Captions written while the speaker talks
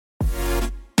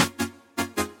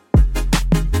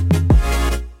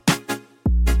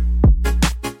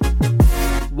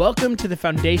Welcome to the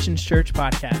Foundations Church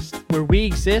podcast, where we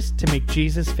exist to make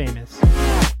Jesus famous.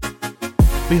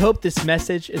 We hope this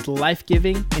message is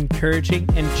life-giving, encouraging,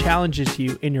 and challenges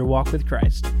you in your walk with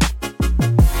Christ.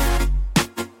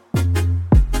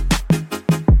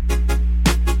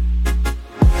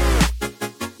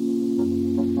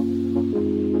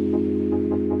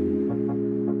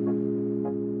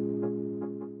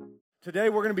 Today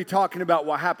we're going to be talking about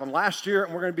what happened last year,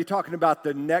 and we're going to be talking about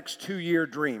the next 2-year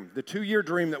dream. The 2-year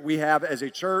dream that we have as a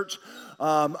church,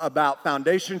 about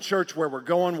Foundation Church, where we're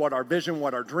going, what our vision,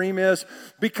 what our dream is.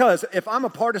 Because if I'm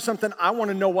a part of something, I want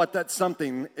to know what that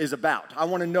something is about. I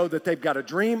want to know that they've got a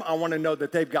dream. I want to know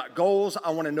that they've got goals.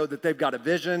 I want to know that they've got a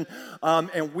vision.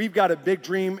 And we've got a big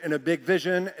dream and a big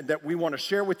vision that we want to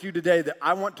share with you today, that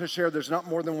I want to share. There's not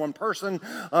more than one person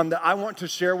that I want to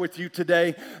share with you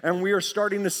today. And we are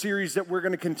starting a series that we're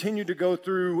going to continue to go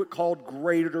through called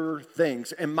Greater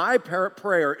Things. And my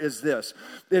prayer is this.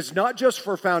 It's not just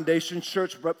for Foundation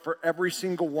Church, but for every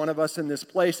single one of us in this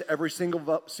place, every single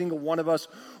one of us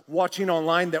watching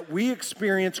online, that we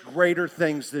experience greater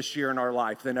things this year in our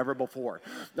life than ever before.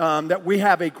 That we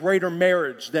have a greater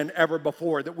marriage than ever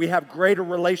before. That we have greater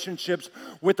relationships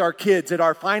with our kids. That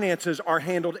our finances are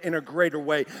handled in a greater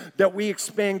way. That we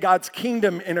expand God's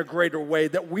kingdom in a greater way.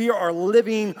 That we are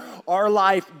living our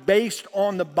life based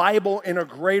on the Bible in a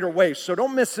greater way. So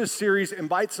don't miss this series.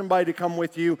 Invite somebody to come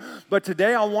with you. But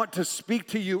today I want to speak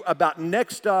to you about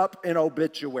next up in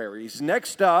obituaries.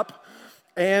 Next up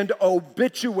and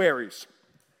obituaries.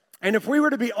 And if we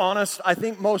were to be honest, I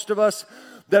think most of us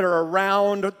that are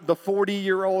around the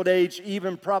 40-year-old age,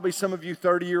 even probably some of you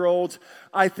 30-year-olds,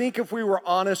 I think if we were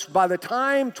honest, by the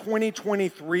time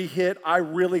 2023 hit, I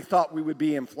really thought we would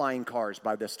be in flying cars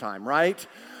by this time, right?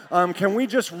 Can we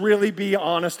just really be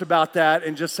honest about that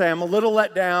and just say I'm a little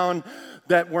let down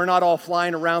that we're not all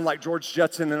flying around like George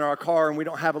Jetson in our car and we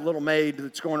don't have a little maid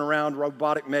that's going around,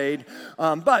 robotic maid.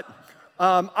 But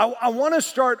I want to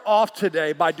start off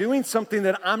today by doing something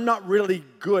that I'm not really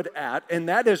good at, and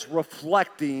that is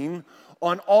reflecting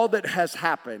on all that has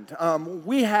happened.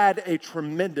 We had a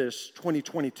tremendous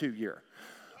 2022 year.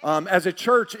 As a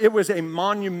church, it was a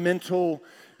monumental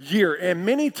year. And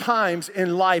many times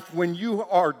in life, when you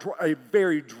are a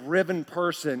very driven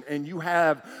person and you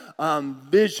have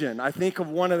vision, I think of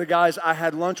one of the guys I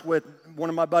had lunch with, one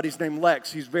of my buddies named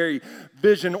Lex. He's very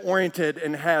vision-oriented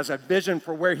and has a vision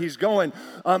for where he's going.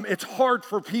 It's hard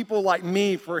for people like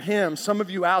me, for him, some of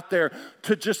you out there,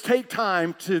 to just take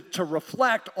time to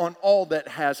reflect on all that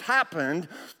has happened.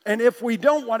 And if we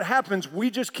don't, what happens?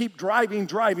 We just keep driving,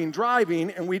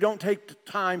 and we don't take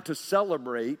time to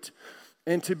celebrate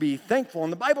and to be thankful.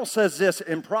 And the Bible says this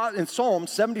in Psalm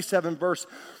 77, verse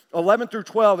 11 through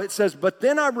 12. It says, "But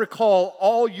then I recall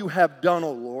all you have done,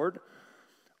 O Lord.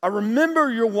 I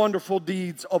remember your wonderful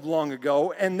deeds of long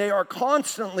ago, and they are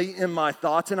constantly in my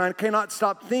thoughts, and I cannot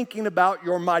stop thinking about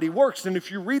your mighty works." And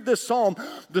if you read this psalm,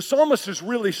 the psalmist is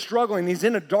really struggling. He's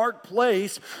in a dark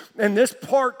place, and this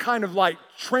part kind of like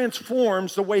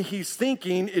transforms the way he's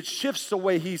thinking. It shifts the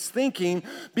way he's thinking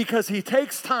because he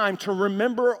takes time to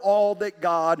remember all that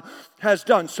God has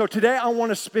done. So today I want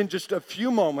to spend just a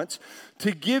few moments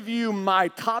to give you my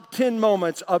top 10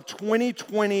 moments of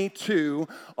 2022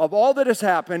 of all that has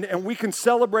happened, and we can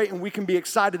celebrate and we can be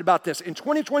excited about this. In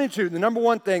 2022, the number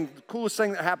one thing, the coolest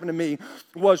thing that happened to me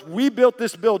was we built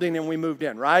this building and we moved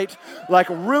in, right? Like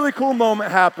a really cool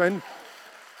moment happened.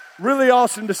 Really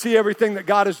awesome to see everything that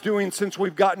God is doing since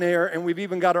we've gotten here, and we've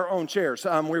even got our own chairs.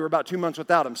 We were about 2 months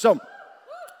without them. So,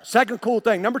 second cool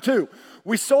thing. Number 2,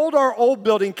 we sold our old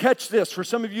building. Catch this. For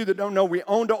some of you that don't know, we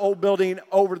owned an old building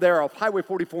over there off Highway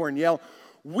 44 in Yale.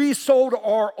 We sold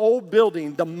our old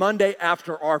building the Monday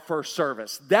after our first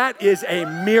service. That is a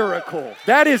miracle.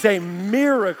 That is a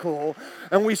miracle.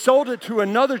 And we sold it to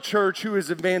another church who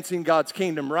is advancing God's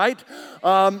kingdom, right?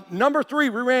 Number 3,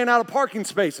 we ran out of parking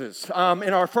spaces.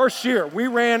 In our first year, we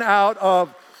ran out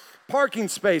of parking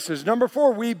spaces. Number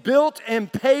 4, we built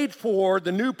and paid for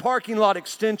the new parking lot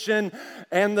extension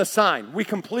and the sign. We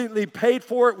completely paid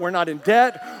for it. We're not in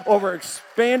debt over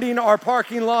expanding our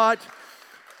parking lot.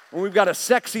 And we've got a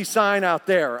sexy sign out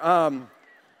there.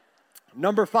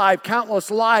 Number 5, countless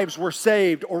lives were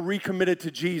saved or recommitted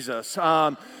to Jesus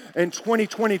in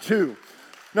 2022.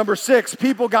 Number 6,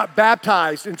 people got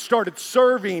baptized and started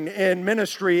serving in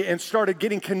ministry and started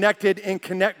getting connected in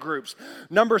connect groups.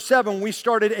 Number 7, we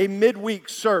started a midweek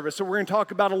service. So we're going to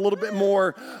talk about a little bit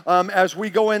more as we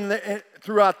go in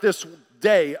throughout this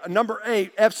day. Number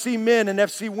 8, FC men and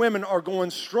FC women are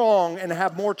going strong and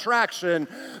have more traction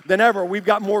than ever. We've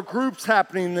got more groups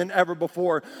happening than ever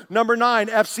before. Number 9,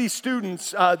 FC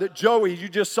students, that Joey, you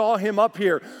just saw him up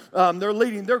here. They're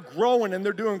leading, they're growing, and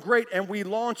they're doing great. And we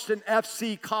launched an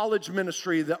FC college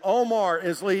ministry that Omar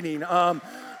is leading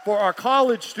for our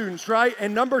college students, right?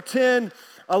 And number 10,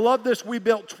 I love this. We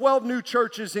built 12 new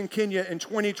churches in Kenya in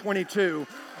 2022.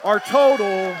 Our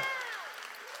total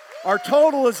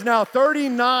is now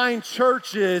 39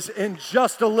 churches in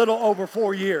just a little over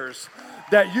 4 years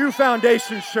that you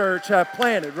Foundation Church have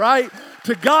planted, right?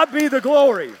 To God be the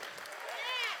glory.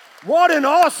 What an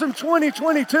awesome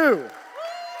 2022.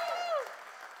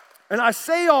 And I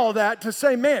say all that to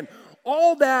say, man,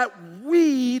 all that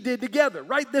we did together,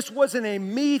 right? This wasn't a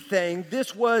me thing.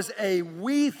 This was a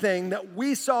we thing that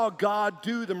we saw God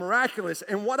do the miraculous.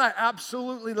 And what I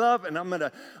absolutely love, and I'm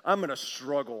gonna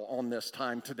struggle on this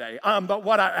time today, but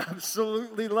what I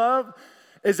absolutely love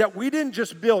is that we didn't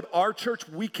just build our church,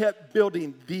 we kept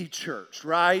building the church,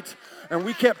 right? And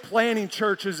we kept planting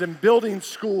churches and building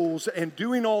schools and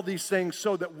doing all these things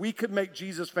so that we could make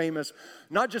Jesus famous,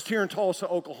 not just here in Tulsa,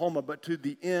 Oklahoma, but to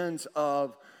the ends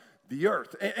of the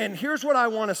earth. And here's what I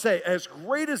want to say. As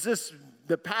great as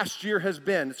the past year has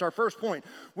been, it's our first point.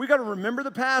 We got to remember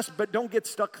the past, but don't get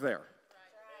stuck there.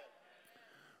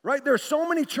 Right? There's so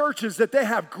many churches that they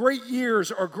have great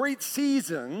years or great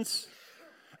seasons,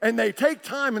 and they take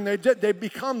time and they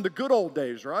become the good old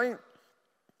days, right?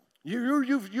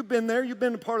 You've been there. You've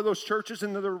been a part of those churches,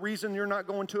 and they're the reason you're not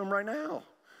going to them right now.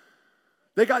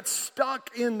 They got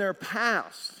stuck in their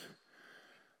past.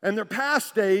 And their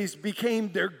past days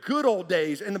became their good old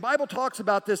days. And the Bible talks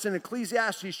about this in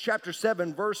Ecclesiastes chapter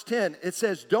 7, verse 10. It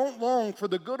says, don't long for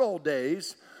the good old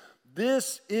days.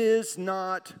 This is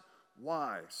not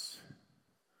wise.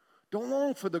 Don't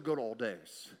long for the good old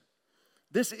days.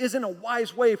 This isn't a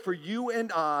wise way for you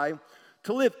and I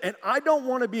to live. And I don't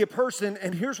want to be a person,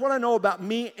 and here's what I know about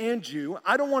me and you.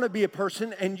 I don't want to be a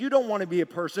person, and you don't want to be a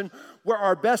person, where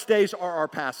our best days are our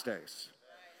past days.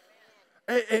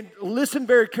 And listen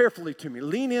very carefully to me.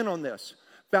 Lean in on this.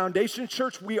 Foundation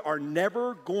Church, we are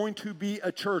never going to be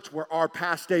a church where our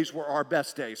past days were our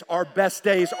best days. Our best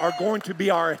days are going to be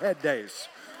our ahead days.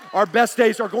 Our best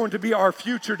days are going to be our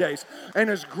future days. And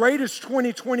as great as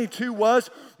 2022 was,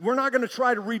 we're not going to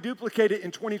try to reduplicate it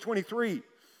in 2023.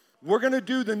 We're going to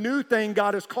do the new thing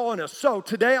God is calling us. So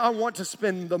today I want to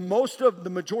spend the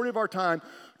majority of our time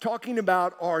talking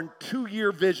about our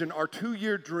 2-year vision, our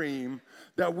 2-year dream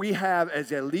that we have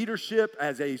as a leadership,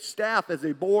 as a staff, as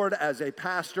a board, as a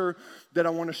pastor that I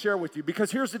want to share with you.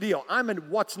 Because here's the deal. I'm a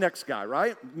what's next guy,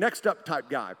 right? Next up type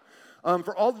guy.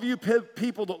 For all of you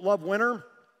people that love winter,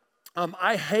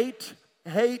 I hate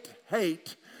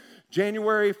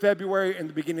January, February, and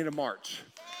the beginning of March.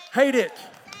 Hate it.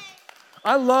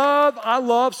 I love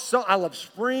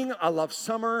spring. I love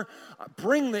summer.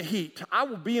 Bring the heat. I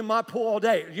will be in my pool all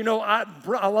day. You know, I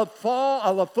love fall. I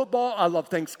love football. I love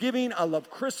Thanksgiving. I love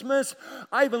Christmas.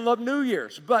 I even love New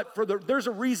Year's. But there's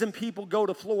a reason people go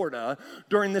to Florida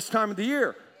during this time of the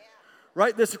year,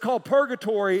 right? This is called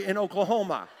purgatory in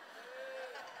Oklahoma.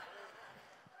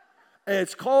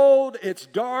 It's cold, it's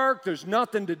dark, there's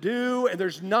nothing to do, and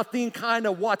there's nothing kind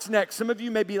of what's next. Some of you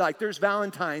may be like, there's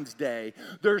Valentine's Day.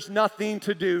 There's nothing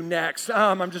to do next.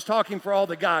 I'm just talking for all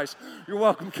the guys. You're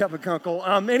welcome, Kevin Kunkel.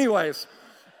 Anyways,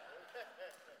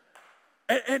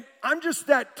 and I'm just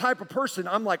that type of person.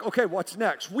 I'm like, okay, what's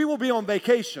next? We will be on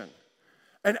vacation.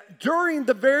 And during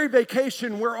the very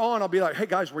vacation we're on, I'll be like, hey,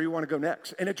 guys, where do you want to go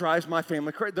next? And it drives my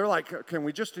family crazy. They're like, can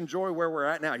we just enjoy where we're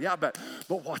at now? Yeah, but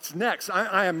what's next?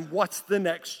 I am, what's the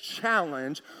next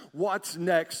challenge? What's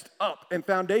next up? And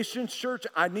Foundation Church,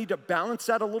 I need to balance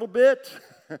that a little bit.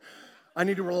 I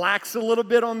need to relax a little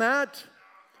bit on that.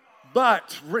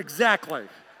 But, exactly.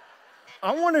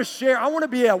 I want to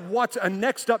be a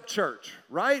next up church,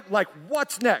 right? Like,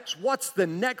 what's next? What's the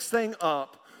next thing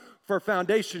up for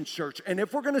Foundation Church? And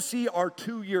if we're going to see our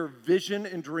 2-year vision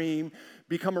and dream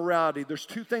become a reality, there's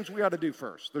 2 things we got to do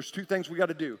first. There's 2 things we got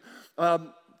to do. It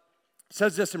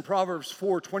says this in Proverbs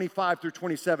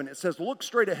 4:25-27. It says, look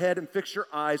straight ahead and fix your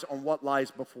eyes on what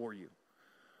lies before you.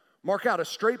 Mark out a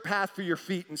straight path for your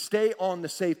feet and stay on the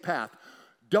safe path.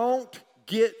 Don't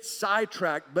get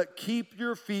sidetracked, but keep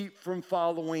your feet from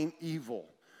following evil.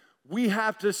 We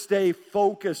have to stay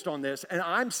focused on this. And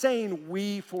I'm saying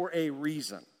we for a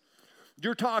reason.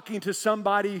 You're talking to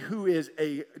somebody who is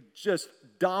a just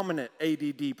dominant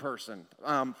ADD person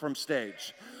from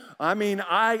stage. I mean,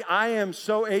 I am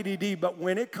so ADD, but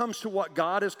when it comes to what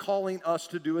God is calling us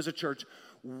to do as a church,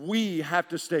 we have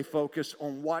to stay focused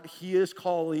on what He is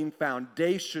calling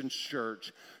Foundation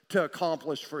Church to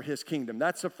accomplish for his kingdom.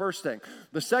 That's the first thing.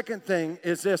 The second thing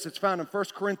is this. It's found in 1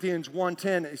 Corinthians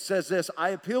 1:10. It says this, I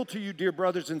appeal to you, dear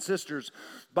brothers and sisters,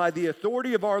 by the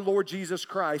authority of our Lord Jesus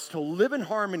Christ, to live in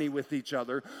harmony with each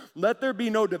other. Let there be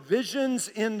no divisions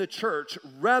in the church.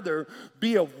 Rather,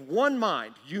 be of one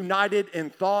mind, united in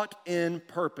thought, in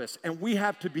purpose. And we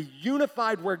have to be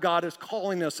unified where God is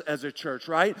calling us as a church,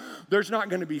 right? There's not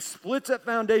going to be splits at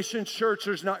Foundation Church.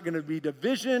 There's not going to be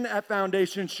division at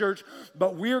Foundation Church.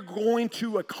 But we're going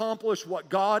to accomplish what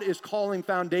God is calling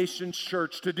Foundation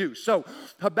Church to do. So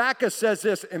Habakkuk says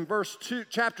this in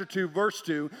chapter 2, verse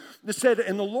 2. It said,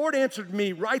 and the Lord answered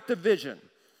me, write the vision,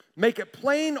 make it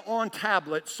plain on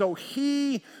tablets so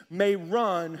he may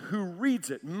run who reads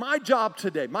it. My job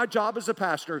today, my job as a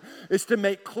pastor, is to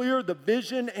make clear the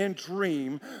vision and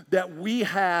dream that we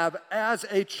have as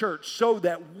a church so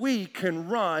that we can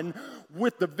run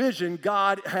with the vision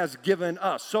God has given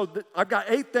us. So I've got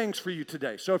 8 things for you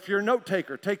today. So if you're a note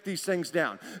taker, take these things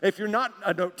down. If you're not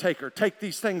a note taker, take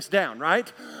these things down,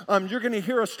 right? You're going to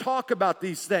hear us talk about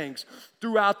these things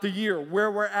throughout the year,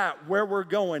 where we're at, where we're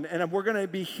going, and we're going to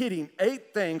be hitting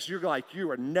 8 things. You're like,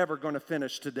 you are never going to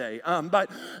finish today.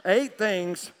 But 8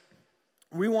 things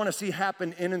we want to see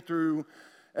happen in and through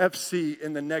FC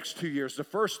in the next 2 years. The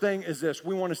first thing is this.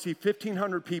 We want to see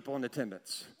 1,500 people in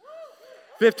attendance.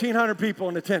 1,500 people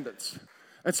in attendance.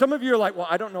 And some of you are like, well,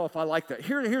 I don't know if I like that.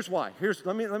 Here's why.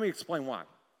 Let me explain why.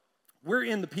 We're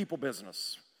in the people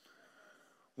business.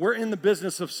 We're in the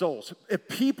business of souls. If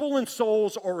people and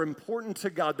souls are important to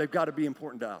God, they've got to be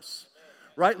important to us.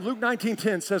 Right? Luke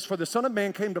 19:10 says, for the Son of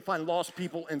Man came to find lost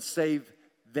people and save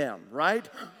them, right?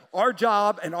 Our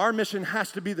job and our mission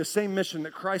has to be the same mission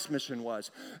that Christ's mission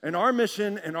was. And our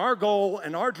mission and our goal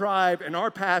and our drive and our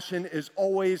passion is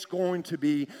always going to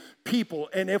be people.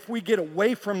 And if we get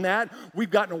away from that, we've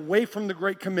gotten away from the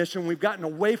Great Commission. We've gotten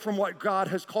away from what God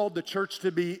has called the church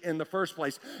to be in the first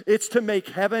place. It's to make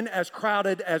heaven as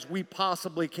crowded as we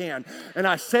possibly can. And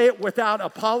I say it without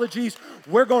apologies.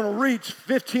 We're going to reach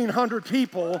 1,500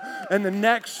 people in the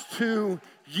next 2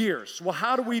 years. Well,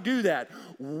 how do we do that?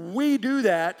 We do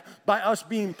that by us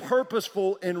being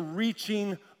purposeful in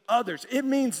reaching others. It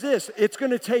means this. It's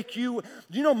going to take you,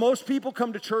 most people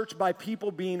come to church by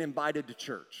people being invited to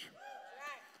church.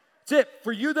 That's it.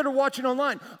 For you that are watching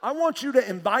online, I want you to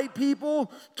invite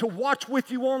people to watch with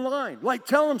you online. Like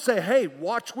tell them, say, hey,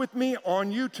 watch with me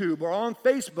on YouTube or on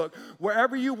Facebook,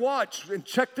 wherever you watch, and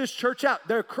check this church out.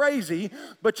 They're crazy,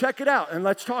 but check it out, and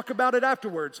let's talk about it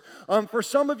afterwards. For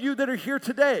some of you that are here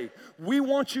today, we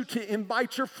want you to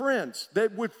invite your friends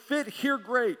that would fit here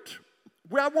great.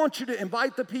 I want you to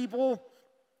invite the people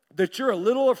that you're a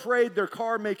little afraid their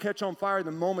car may catch on fire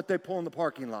the moment they pull in the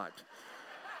parking lot.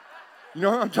 You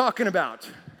know what I'm talking about?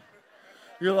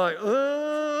 You're like,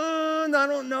 I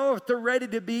don't know if they're ready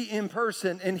to be in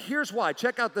person. And here's why.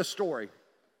 Check out this story.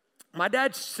 My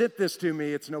dad sent this to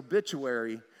me. It's an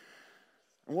obituary.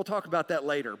 And we'll talk about that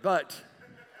later. But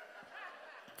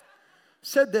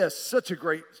said this, such a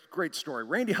great story.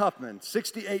 Randy Huffman,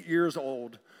 68 years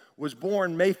old, was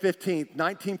born May 15th,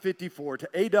 1954 to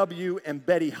A.W. and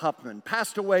Betty Huffman.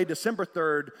 Passed away December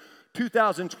 3rd,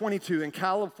 2022 in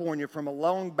California from a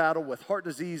long battle with heart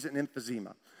disease and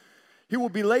emphysema. He will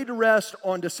be laid to rest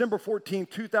on December 14,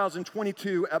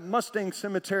 2022 at Mustang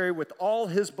Cemetery with all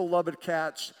his beloved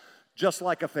cats, just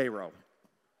like a pharaoh.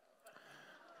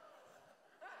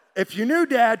 If you knew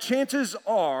Dad, chances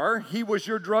are he was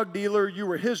your drug dealer, you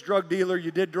were his drug dealer,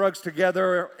 you did drugs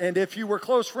together, and if you were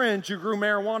close friends, you grew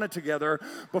marijuana together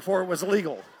before it was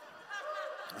legal.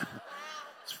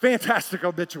 It's a fantastic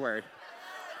obituary.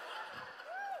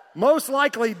 Most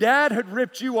likely, Dad had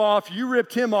ripped you off, you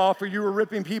ripped him off, or you were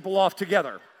ripping people off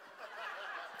together.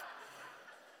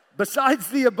 Besides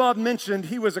the above mentioned,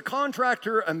 he was a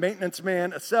contractor, a maintenance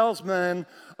man, a salesman,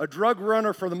 a drug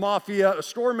runner for the mafia, a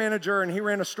store manager, and he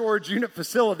ran a storage unit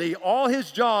facility. All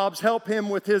his jobs help him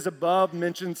with his above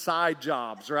mentioned side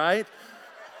jobs, right?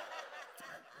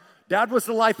 Dad was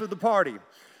the life of the party.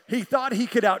 He thought he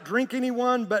could outdrink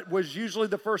anyone, but was usually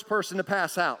the first person to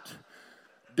pass out.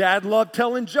 Dad loved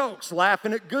telling jokes,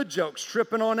 laughing at good jokes,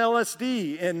 tripping on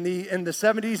LSD in the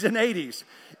 70s and 80s,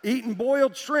 eating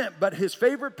boiled shrimp, but his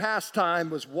favorite pastime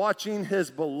was watching his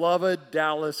beloved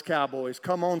Dallas Cowboys.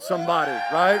 Come on, somebody,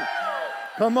 right?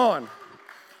 Come on.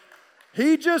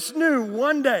 He just knew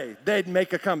one day they'd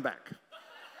make a comeback.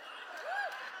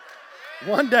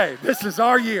 One day, this is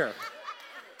our year.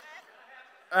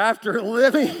 After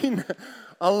living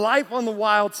a life on the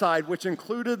wild side, which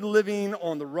included living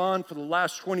on the run for the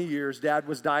last 20 years, Dad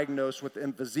was diagnosed with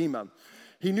emphysema.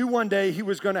 He knew one day he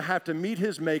was going to have to meet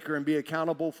his maker and be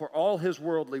accountable for all his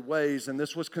worldly ways, and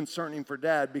this was concerning for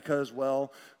Dad because,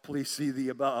 well, please see the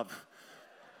above.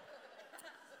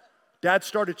 Dad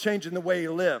started changing the way he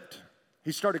lived.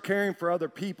 He started caring for other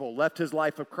people, left his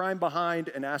life of crime behind,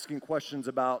 and asking questions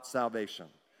about salvation.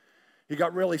 He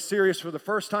got really serious for the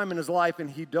first time in his life, and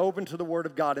he dove into the Word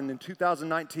of God. And in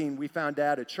 2019, we found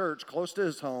Dad at church close to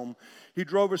his home. He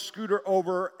drove his scooter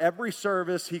over every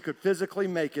service he could physically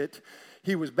make it.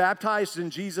 He was baptized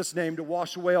in Jesus' name to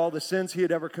wash away all the sins he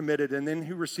had ever committed, and then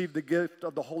he received the gift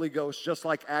of the Holy Ghost, just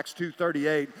like Acts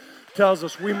 2:38 tells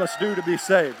us we must do to be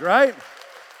saved, right?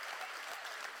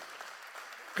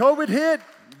 COVID hit.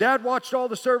 Dad watched all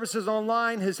the services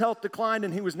online. His health declined,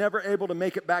 and he was never able to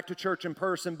make it back to church in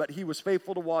person, but he was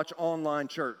faithful to watch online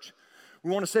church.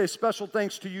 We want to say a special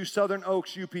thanks to you, Southern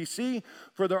Oaks UPC,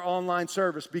 for their online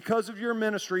service. Because of your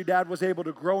ministry, Dad was able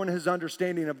to grow in his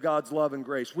understanding of God's love and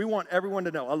grace. We want everyone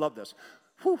to know, I love this.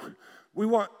 We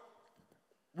want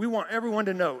everyone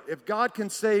to know, if God can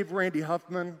save Randy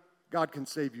Huffman, God can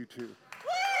save you too.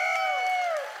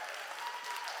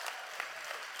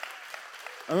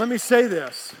 And let me say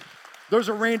this, there's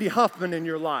a Randy Huffman in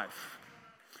your life.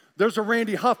 There's a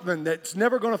Randy Huffman that's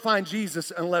never going to find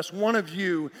Jesus unless one of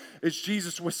you is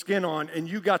Jesus with skin on and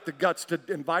you got the guts to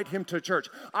invite him to church.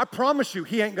 I promise you,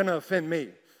 he ain't going to offend me.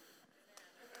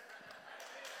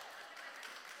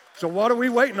 So what are we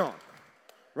waiting on?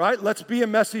 Right? Let's be a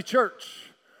messy church.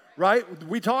 Right?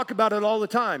 We talk about it all the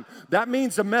time. That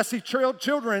means the messy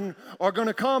children are going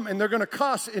to come and they're going to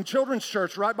cuss in children's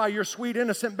church right by your sweet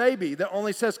innocent baby that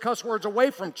only says cuss words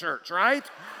away from church, right?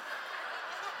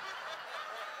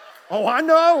 Oh, I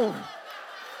know.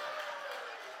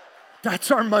 That's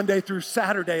our Monday through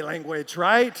Saturday language,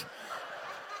 right?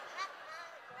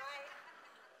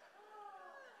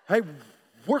 Hey,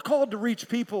 we're called to reach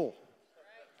people.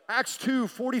 Acts 2,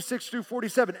 46 through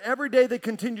 47. Every day they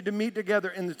continued to meet together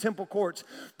in the temple courts.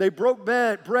 They broke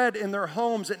bread in their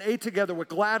homes and ate together with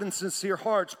glad and sincere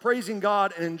hearts, praising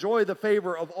God and enjoying the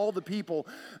favor of all the people.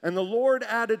 And the Lord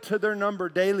added to their number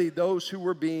daily those who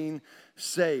were being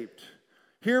saved.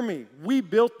 Hear me, we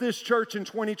built this church in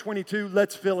 2022,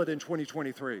 let's fill it in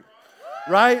 2023,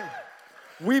 right?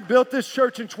 We built this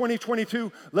church in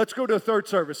 2022, let's go to a third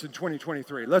service in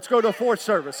 2023. Let's go to a fourth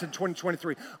service in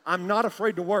 2023. I'm not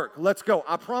afraid to work, let's go.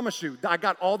 I promise you, I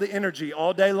got all the energy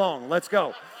all day long, let's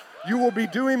go. You will be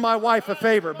doing my wife a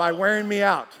favor by wearing me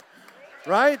out,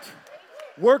 right?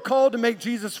 We're called to make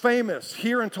Jesus famous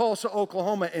here in Tulsa,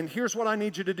 Oklahoma, and here's what I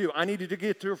need you to do. I need you to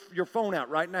get your phone out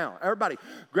right now. Everybody,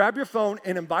 grab your phone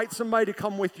and invite somebody to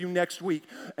come with you next week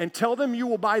and tell them you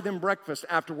will buy them breakfast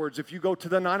afterwards if you go to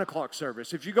the 9 o'clock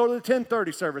service. If you go to the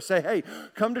 10:30 service, say, hey,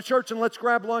 come to church and let's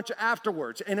grab lunch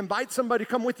afterwards, and invite somebody to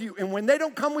come with you. And when they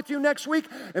don't come with you next week,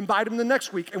 invite them the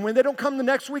next week. And when they don't come the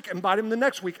next week, invite them the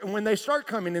next week. And when they start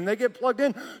coming and they get plugged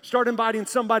in, start inviting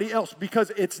somebody else,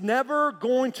 because it's never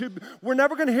going to, we're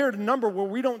never going to hit a number where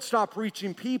we don't stop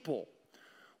reaching people.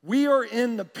 We are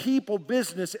in the people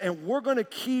business, and we're going to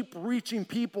keep reaching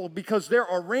people because there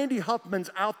are Randy Huffmans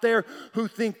out there who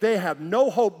think they have no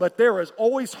hope, but there is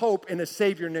always hope in a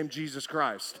Savior named Jesus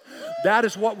Christ. That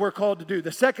is what we're called to do.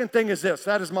 The second thing is this.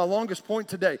 That is my longest point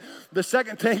today. The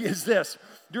second thing is this.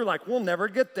 You're like, we'll never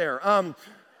get there.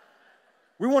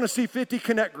 We want to see 50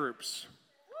 connect groups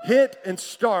hit and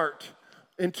start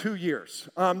in 2 years.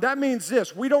 That means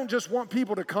this, we don't just want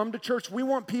people to come to church, we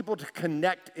want people to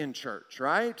connect in church,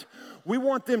 right? We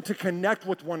want them to connect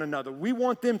with one another. We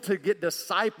want them to get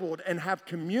discipled and have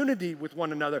community with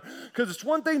one another. Because it's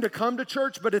one thing to come to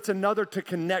church, but it's another to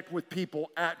connect with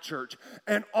people at church.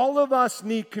 And all of us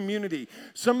need community.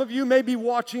 Some of you may be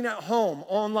watching at home,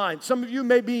 online. Some of you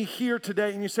may be here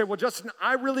today and you say, well, Justin,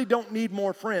 I really don't need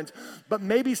more friends. But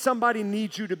maybe somebody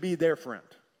needs you to be their friend.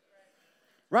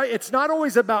 Right? It's not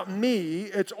always about me,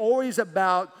 it's always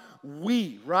about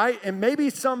we, right? And maybe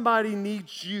somebody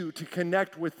needs you to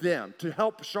connect with them, to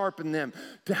help sharpen them,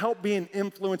 to help be an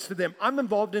influence to them. I'm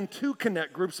involved in 2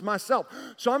 connect groups myself.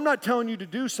 So I'm not telling you to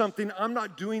do something I'm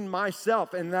not doing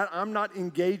myself and that I'm not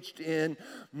engaged in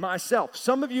myself.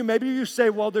 Some of you, maybe you say,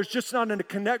 well, there's just not a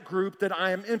connect group that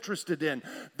I am interested in.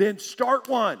 Then start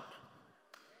one.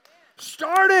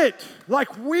 Start it.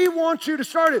 Like, we want you to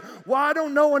start it. Well, I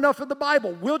don't know enough of the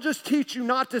Bible. We'll just teach you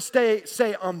not to say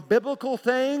unbiblical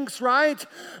things, right?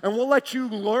 And we'll let you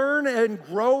learn and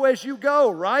grow as you go,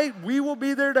 right? We will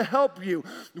be there to help you.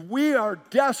 We are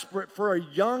desperate for a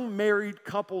young married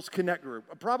couples connect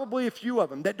group. Probably a few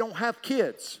of them that don't have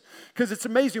kids. Because it's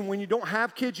amazing, when you don't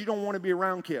have kids, you don't want to be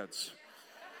around kids.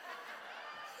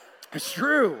 It's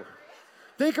true.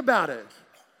 Think about it.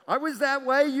 I was that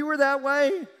way. You were that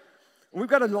way. We've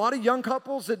got a lot of young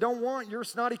couples that don't want your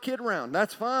snotty kid around.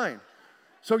 That's fine.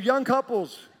 So young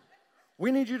couples,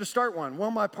 we need you to start one.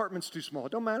 Well, my apartment's too small.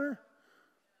 It don't matter.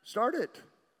 Start it.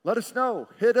 Let us know.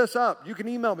 Hit us up. You can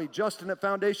email me,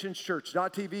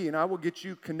 justin@foundationschurch.tv, and I will get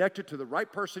you connected to the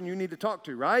right person you need to talk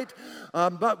to, right?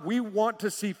 But we want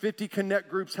to see 50 connect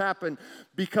groups happen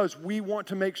because we want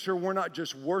to make sure we're not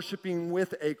just worshiping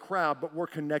with a crowd, but we're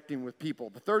connecting with people.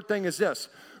 The third thing is this.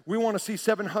 We want to see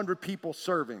 700 people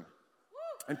serving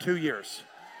in 2 years.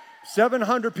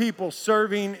 700 people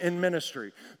serving in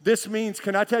ministry. This means,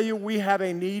 can I tell you, we have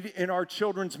a need in our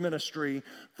children's ministry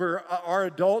for our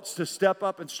adults to step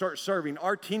up and start serving,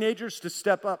 our teenagers to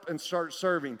step up and start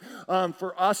serving,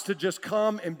 for us to just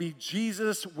come and be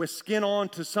Jesus with skin on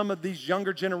to some of these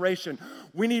younger generation.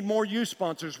 We need more youth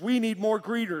sponsors. We need more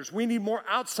greeters. We need more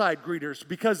outside greeters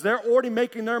because they're already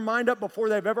making their mind up before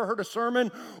they've ever heard a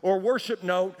sermon or worship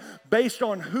note based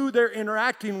on who they're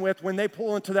interacting with when they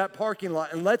pull into that parking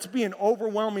lot. And let's be an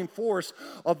overwhelming force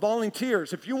of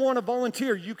volunteers. If you want to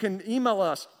volunteer, you can email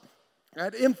us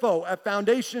at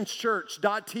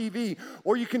info@foundationschurch.tv,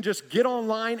 or you can just get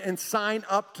online and sign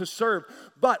up to serve.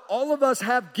 But all of us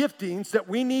have giftings that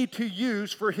we need to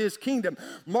use for his kingdom.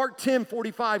 Mark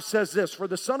 10:45 says this, "For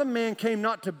the Son of Man came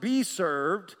not to be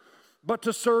served, but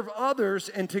to serve others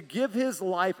and to give his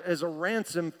life as a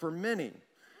ransom for many."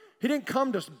 He didn't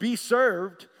come to be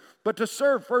served, but to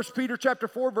serve. 1 Peter chapter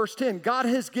 4, verse 10, "God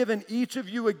has given each of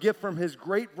you a gift from his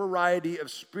great variety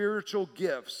of spiritual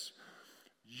gifts.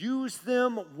 Use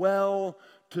them well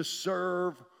to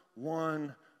serve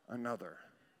one another."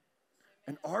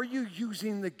 And are you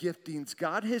using the giftings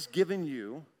God has given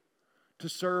you to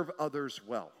serve others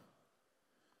well?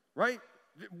 Right?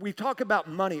 We talk about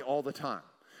money all the time,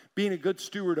 being a good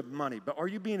steward of money, but are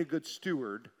you being a good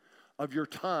steward of your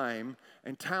time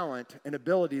and talent and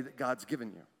ability that God's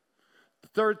given you?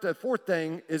 The fourth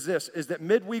thing is this, is that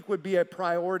midweek would be a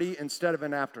priority instead of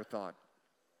an afterthought.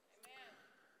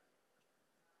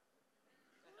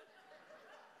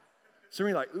 So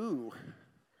you're like, ooh,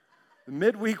 the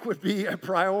midweek would be a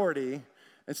priority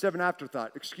instead of an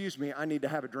afterthought. Excuse me, I need to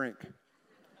have a drink.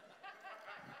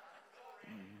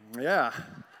 Yeah,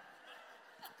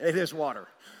 it is water.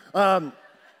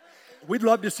 We'd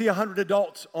love to see 100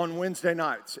 adults on Wednesday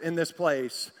nights in this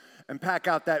place and pack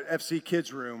out that FC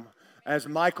Kids room as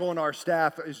Michael and our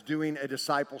staff is doing a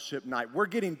discipleship night. We're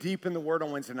getting deep in the Word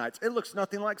on Wednesday nights. It looks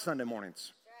nothing like Sunday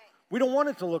mornings. We don't want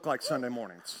it to look like Sunday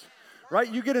mornings, right?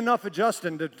 You get enough of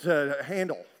Justin to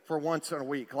handle for once in a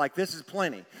week. Like, this is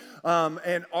plenty.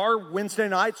 And our Wednesday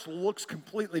nights looks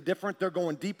completely different. They're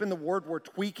going deep in the Word. We're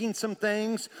tweaking some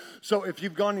things. So if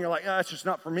you've gone and you're like, that's just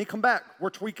not for me, come back. We're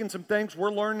tweaking some things.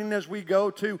 We're learning as we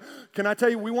go too. Can I tell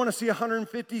you, we want to see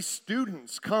 150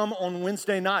 students come on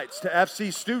Wednesday nights to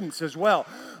FC students as well,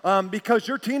 because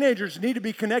your teenagers need to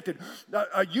be connected.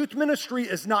 A youth ministry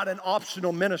is not an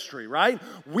optional ministry, right?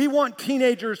 We want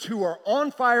teenagers who are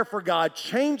on fire for God,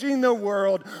 changing the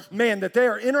world, man, that they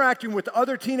are interacting with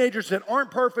other teenagers that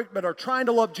aren't perfect but are trying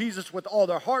to love Jesus with all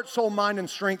their heart, soul, mind, and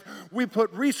strength. We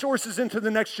put resources into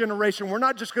the next generation. We're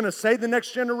not just going to say the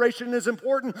next generation is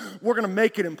important. We're going to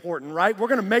make it important, right? We're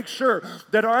going to make sure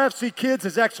that our FC Kids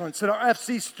is excellent, that our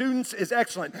FC Students is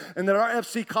excellent, and that our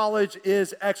FC College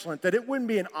is excellent, that it wouldn't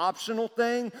be an optional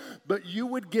thing, but you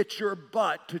would get your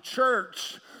butt to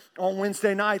church on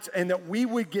Wednesday nights, and that we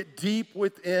would get deep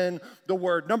within the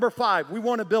Word. Number 5, we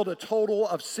want to build a total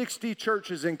of 60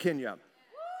 churches in Kenya.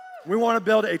 We want to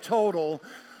build a total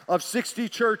of 60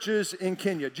 churches in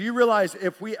Kenya. Do you realize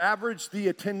if we average the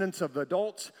attendance of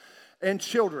adults and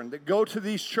children that go to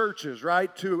these churches,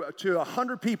 right, to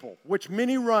 100 people, which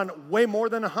many run way more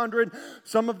than 100,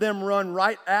 some of them run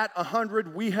right at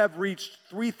 100, we have reached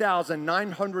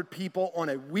 3,900 people on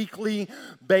a weekly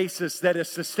basis that is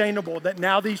sustainable, that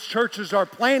now these churches are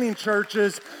planning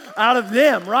churches out of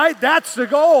them, right? That's the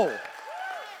goal.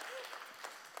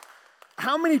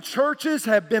 How many churches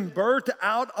have been birthed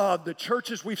out of the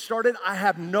churches we've started? I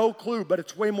have no clue, but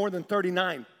it's way more than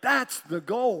 39. That's the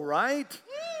goal, right?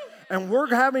 And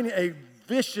we're having a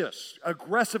vicious,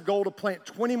 aggressive goal to plant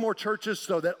 20 more churches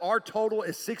so that our total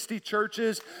is 60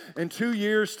 churches in 2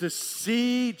 years to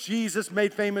see Jesus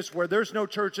made famous where there's no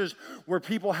churches, where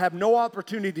people have no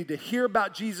opportunity to hear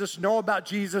about Jesus, know about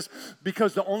Jesus,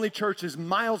 because the only church is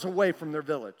miles away from their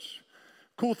village.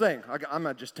 Cool thing. I'm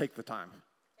going to just take the time.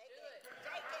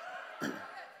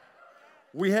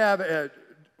 We have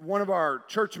one of our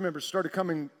church members started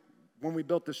coming when we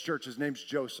built this church. His name's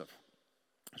Joseph.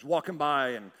 He was walking by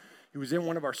and he was in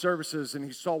one of our services and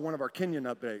he saw one of our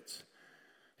Kenyan updates.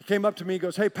 He came up to me, he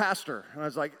goes, "Hey, pastor." And I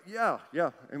was like, yeah.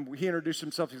 And he introduced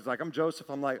himself. He's like, "I'm Joseph."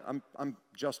 I'm like, I'm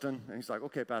Justin. And he's like,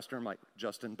 "Okay, pastor." I'm like,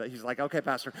 "Justin." But he's like, "Okay,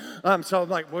 pastor." So I'm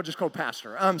like, "We'll just go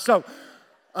pastor."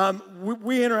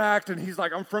 We interact, and he's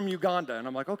like, "I'm from Uganda." And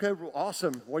I'm like, "Okay, well,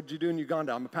 awesome. What did you do in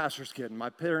Uganda?" "I'm a pastor's kid, and my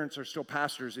parents are still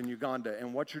pastors in Uganda.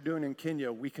 And what you're doing in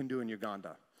Kenya, we can do in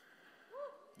Uganda."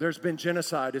 There's been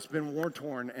genocide, it's been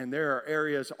war-torn, and there are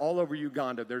areas all over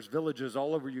Uganda, there's villages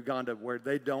all over Uganda where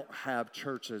they don't have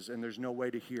churches and there's no way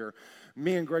to hear.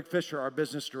 Me and Greg Fisher, our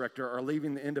business director, are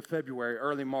leaving the end of February,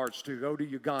 early March, to go to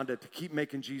Uganda to keep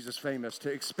making Jesus famous,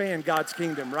 to expand God's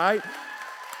kingdom, right?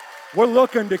 We're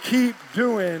looking to keep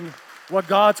doing what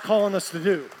God's calling us to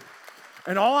do.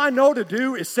 And all I know to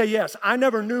do is say yes. I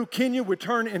never knew Kenya would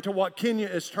turn into what Kenya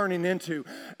is turning into.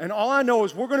 And all I know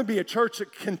is we're going to be a church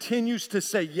that continues to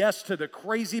say yes to the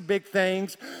crazy big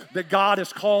things that God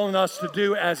is calling us to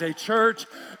do as a church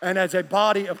and as a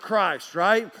body of Christ,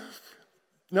 right?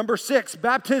 Number 6,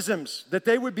 baptisms, that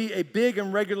they would be a big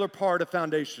and regular part of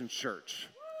Foundation Church.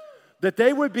 That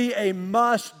they would be a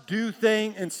must-do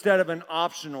thing instead of an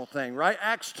optional thing, right?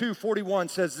 Acts 2:41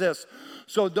 says this,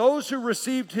 "So those who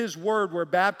received his word were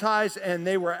baptized, and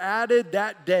they were added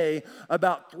that day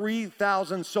about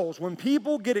 3,000 souls." When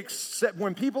people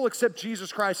accept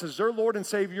Jesus Christ as their Lord and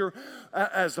Savior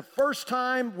as the first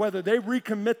time, whether they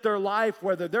recommit their life,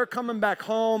 whether they're coming back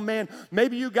home, man,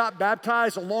 maybe you got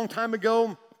baptized a long time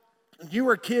ago. You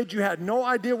were a kid, you had no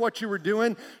idea what you were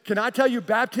doing. Can I tell you,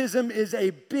 baptism is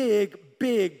a big,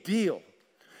 big deal.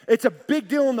 It's a big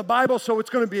deal in the Bible, so it's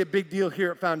going to be a big deal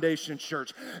here at Foundation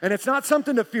Church. And it's not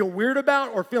something to feel weird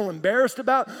about or feel embarrassed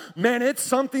about. Man, it's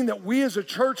something that we as a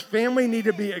church family need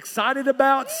to be excited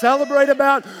about, celebrate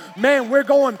about. Man, we're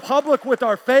going public with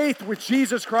our faith with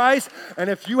Jesus Christ. And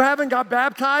if you haven't got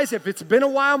baptized, if it's been a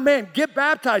while, man, get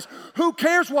baptized. Who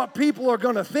cares what people are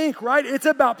going to think, right? It's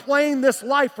about playing this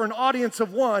life for an audience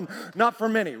of one, not for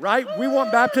many, right? We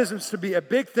want baptisms to be a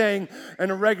big thing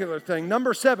and a regular thing.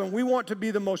 Number 7, we want to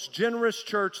be the most generous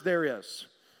church there is.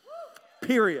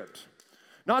 Period.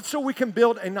 Not so we can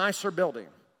build a nicer building.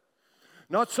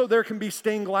 Not so there can be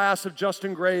stained glass of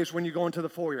Justin Graves when you go into the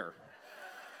foyer.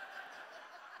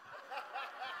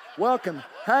 Welcome.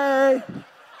 Hey.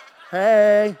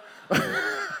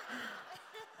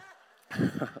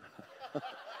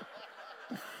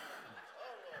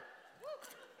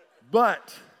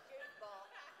 But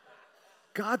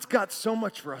God's got so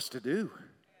much for us to do.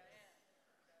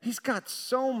 He's got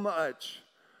so much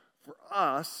for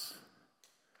us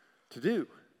to do.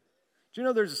 Do you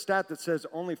know there's a stat that says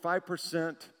only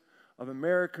 5% of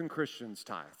American Christians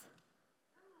tithe?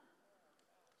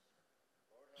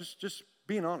 Just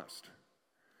being honest.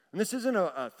 And this isn't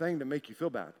a thing to make you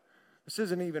feel bad. This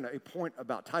isn't even a point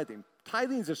about tithing.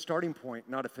 Tithing is a starting point,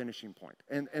 not a finishing point.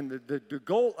 And the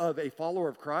goal of a follower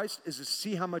of Christ is to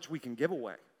see how much we can give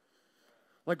away.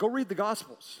 Like, go read the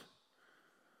Gospels.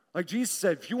 Like Jesus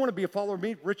said, if you want to be a follower of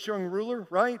me, rich young ruler,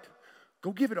 right?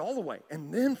 Go give it all away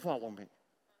and then follow me.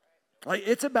 Like,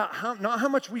 it's about not how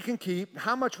much we can keep,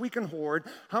 how much we can hoard,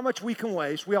 how much we can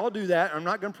waste. We all do that. I'm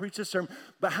not going to preach this sermon.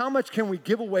 But how much can we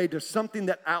give away to something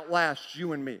that outlasts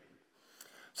you and me?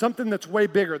 Something that's way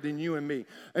bigger than you and me.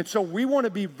 And so we want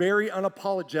to be very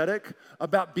unapologetic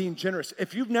about being generous.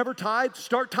 If you've never tithed,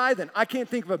 start tithing. I can't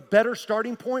think of a better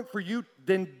starting point for you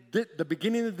than the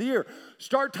beginning of the year.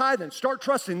 Start tithing. Start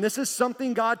trusting. This is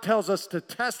something God tells us to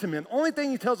test him in. Only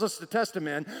thing he tells us to test him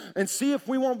in and see if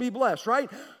we won't be blessed,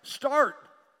 right? Start.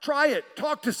 Try it.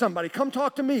 Talk to somebody. Come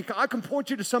talk to me. I can point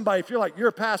you to somebody. If you're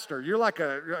a pastor, you're like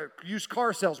a used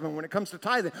car salesman when it comes to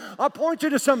tithing. I'll point you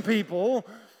to some people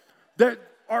that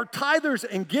are tithers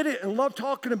and get it and love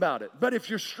talking about it. But if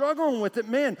you're struggling with it,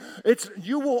 man,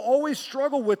 you will always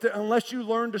struggle with it unless you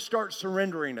learn to start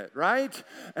surrendering it, right?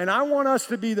 And I want us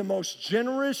to be the most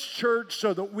generous church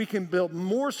so that we can build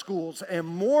more schools and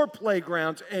more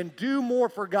playgrounds and do more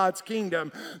for God's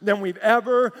kingdom than we've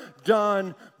ever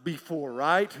done before,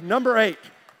 right? Number eight,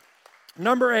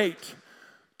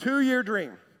 2-year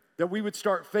dream that we would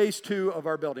start phase 2 of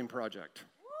our building project.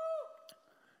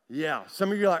 Yeah,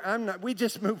 some of you are like, we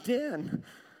just moved in.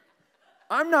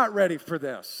 I'm not ready for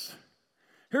this.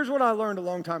 Here's what I learned a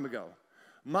long time ago.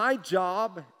 My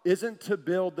job isn't to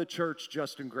build the church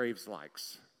Justin Graves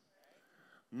likes.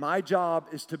 My job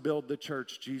is to build the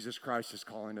church Jesus Christ is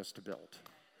calling us to build,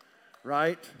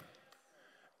 right?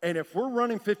 And if we're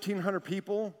running 1,500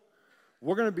 people,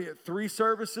 we're going to be at 3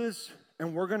 services,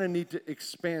 and we're going to need to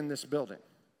expand this building.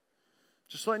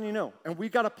 Just letting you know. And we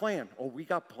got a plan. Oh, we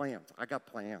got plans. I got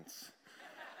plans.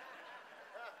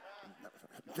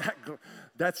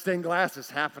 That stained glass is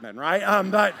happening, right?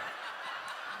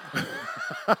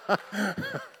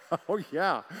 Oh,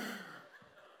 yeah.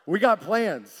 We got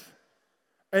plans.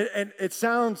 And it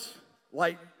sounds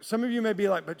like some of you may be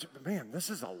like, but man, this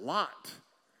is a lot.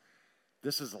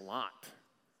 This is a lot.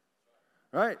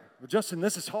 Right? Well, Justin,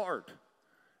 this is hard.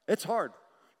 It's hard.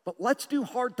 But let's do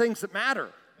hard things that matter.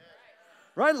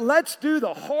 Right? Let's do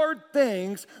the hard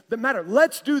things that matter.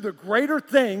 Let's do the greater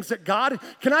things that God,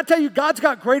 can I tell you, God's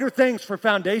got greater things for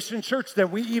Foundation Church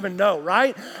than we even know,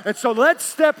 right? And so let's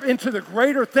step into the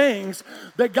greater things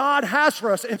that God has for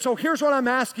us. And so here's what I'm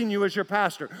asking you as your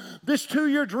pastor. This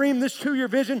 2-year dream, this 2-year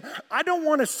vision, I don't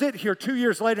want to sit here 2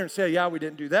 years later and say, yeah, we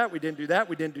didn't do that, we didn't do that,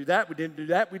 we didn't do that, we didn't do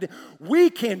that.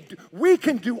 We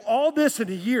can do all this in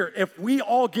a year if we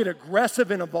all get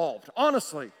aggressive and involved,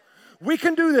 honestly. We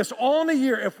can do this all in a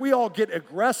year if we all get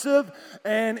aggressive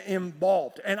and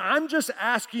involved. And I'm just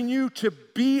asking you to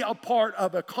be a part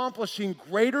of accomplishing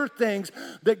greater things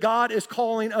that God is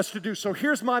calling us to do. So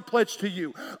here's my pledge to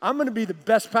you. I'm going to be the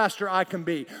best pastor I can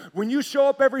be. When you show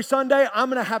up every Sunday,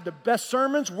 I'm going to have the best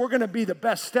sermons. We're going to be the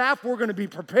best staff. We're going to be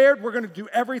prepared. We're going to do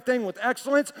everything with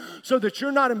excellence so that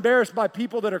you're not embarrassed by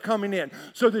people that are coming in,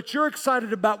 so that you're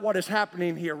excited about what is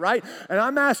happening here, right? And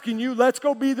I'm asking you, let's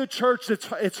go be the church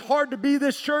it's hard to be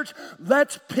this church.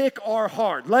 Let's pick our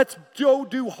hard. Let's go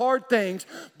do hard things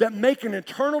that make an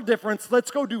eternal difference.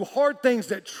 Let's go do hard things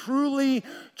that truly,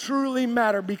 truly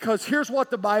matter, because here's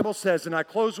what the Bible says, and I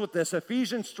close with this,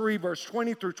 Ephesians 3, verse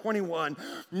 20 through 21.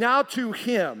 Now to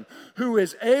him who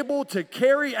is able to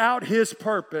carry out his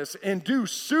purpose and do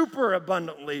super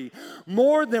abundantly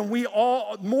more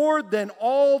than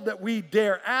all that we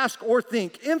dare ask or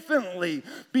think, infinitely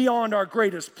beyond our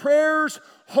greatest prayers,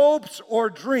 hopes, or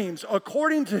dreams,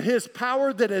 according to his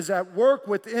power that is at work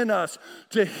within us.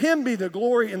 To him be the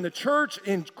glory in the church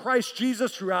in Christ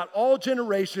Jesus throughout all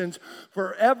generations,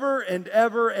 forever and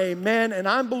ever. Amen. And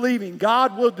I'm believing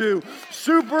God will do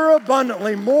super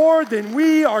abundantly more than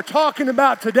we are talking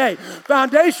about today.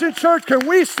 Foundation Church, can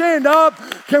we stand up?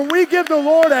 Can we give the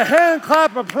Lord a hand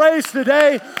clap of praise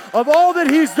today of all that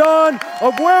he's done,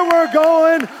 of where we're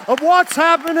going, of what's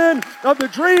happening, of the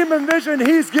dream and vision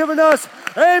he's given us?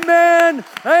 Amen.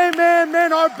 Amen.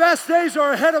 Man, our best days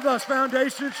are ahead of us,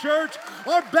 Foundation Church.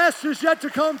 Our best is yet to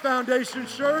come, Foundation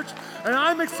Church. And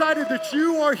I'm excited that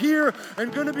you are here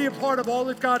and going to be a part of all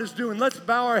that God is doing. Let's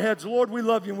bow our heads. Lord, we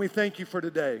love you and we thank you for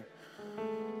today.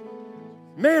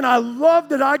 Man, I love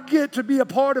that I get to be a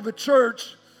part of a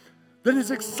church that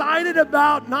is excited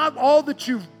about not all that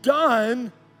you've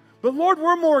done, but Lord,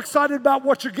 we're more excited about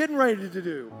what you're getting ready to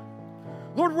do.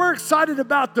 Lord, we're excited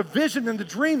about the vision and the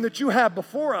dream that you have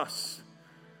before us.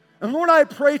 And Lord, I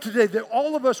pray today that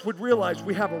all of us would realize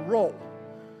we have a role.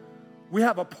 We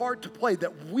have a part to play,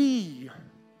 that we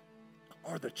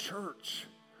are the church.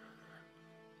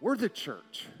 We're the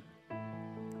church.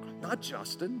 Not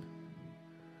Justin,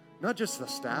 not just the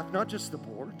staff, not just the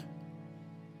board,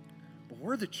 but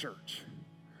we're the church.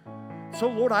 So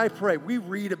Lord, I pray, we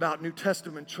read about New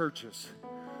Testament churches.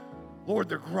 Lord,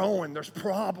 they're growing, there's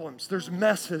problems, there's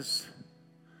messes.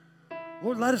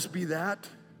 Lord, let us be that.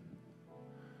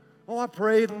 Oh, I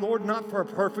pray, Lord, not for a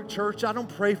perfect church. I don't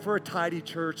pray for a tidy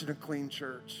church and a clean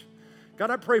church.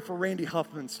 God, I pray for Randy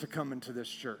Huffmans to come into this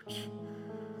church.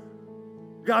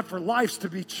 God, for lives to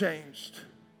be changed.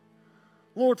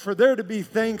 Lord, for there to be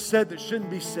things said that shouldn't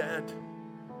be said.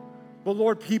 But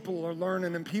Lord, people are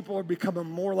learning and people are becoming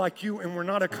more like you, and we're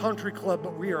not a country club,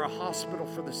 but we are a hospital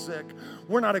for the sick.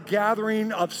 We're not a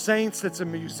gathering of saints that's a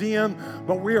museum,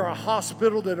 but we are a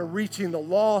hospital that are reaching the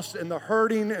lost and the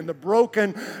hurting and the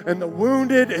broken and the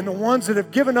wounded and the ones that have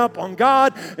given up on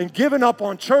God and given up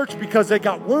on church because they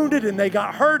got wounded and they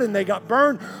got hurt and they got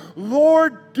burned.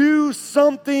 Lord, do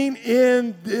something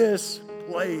in this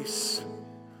place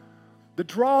that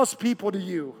draws people to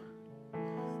you.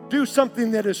 Do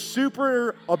something that is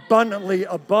super abundantly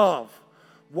above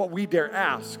what we dare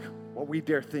ask, what we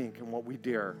dare think, and what we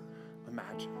dare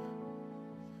imagine.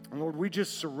 And Lord, we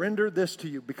just surrender this to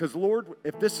you because, Lord,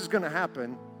 if this is going to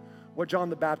happen, what John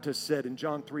the Baptist said in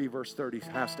John 3, verse 30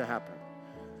 has to happen.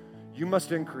 You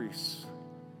must increase,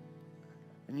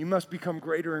 and you must become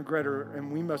greater and greater,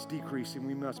 and we must decrease, and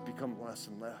we must become less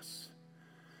and less.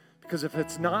 Because if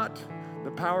it's not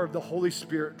the power of the Holy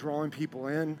Spirit drawing people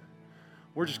in,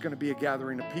 we're just going to be a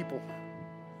gathering of people.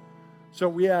 So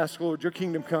we ask, Lord, your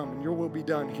kingdom come and your will be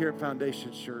done here at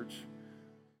Foundation Church.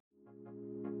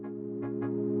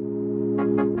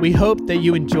 We hope that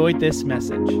you enjoyed this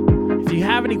message. If you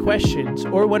have any questions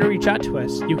or want to reach out to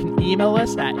us, you can email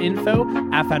us at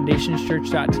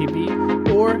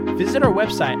info@foundationschurch.tv or visit our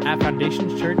website at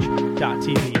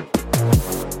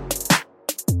foundationschurch.tv.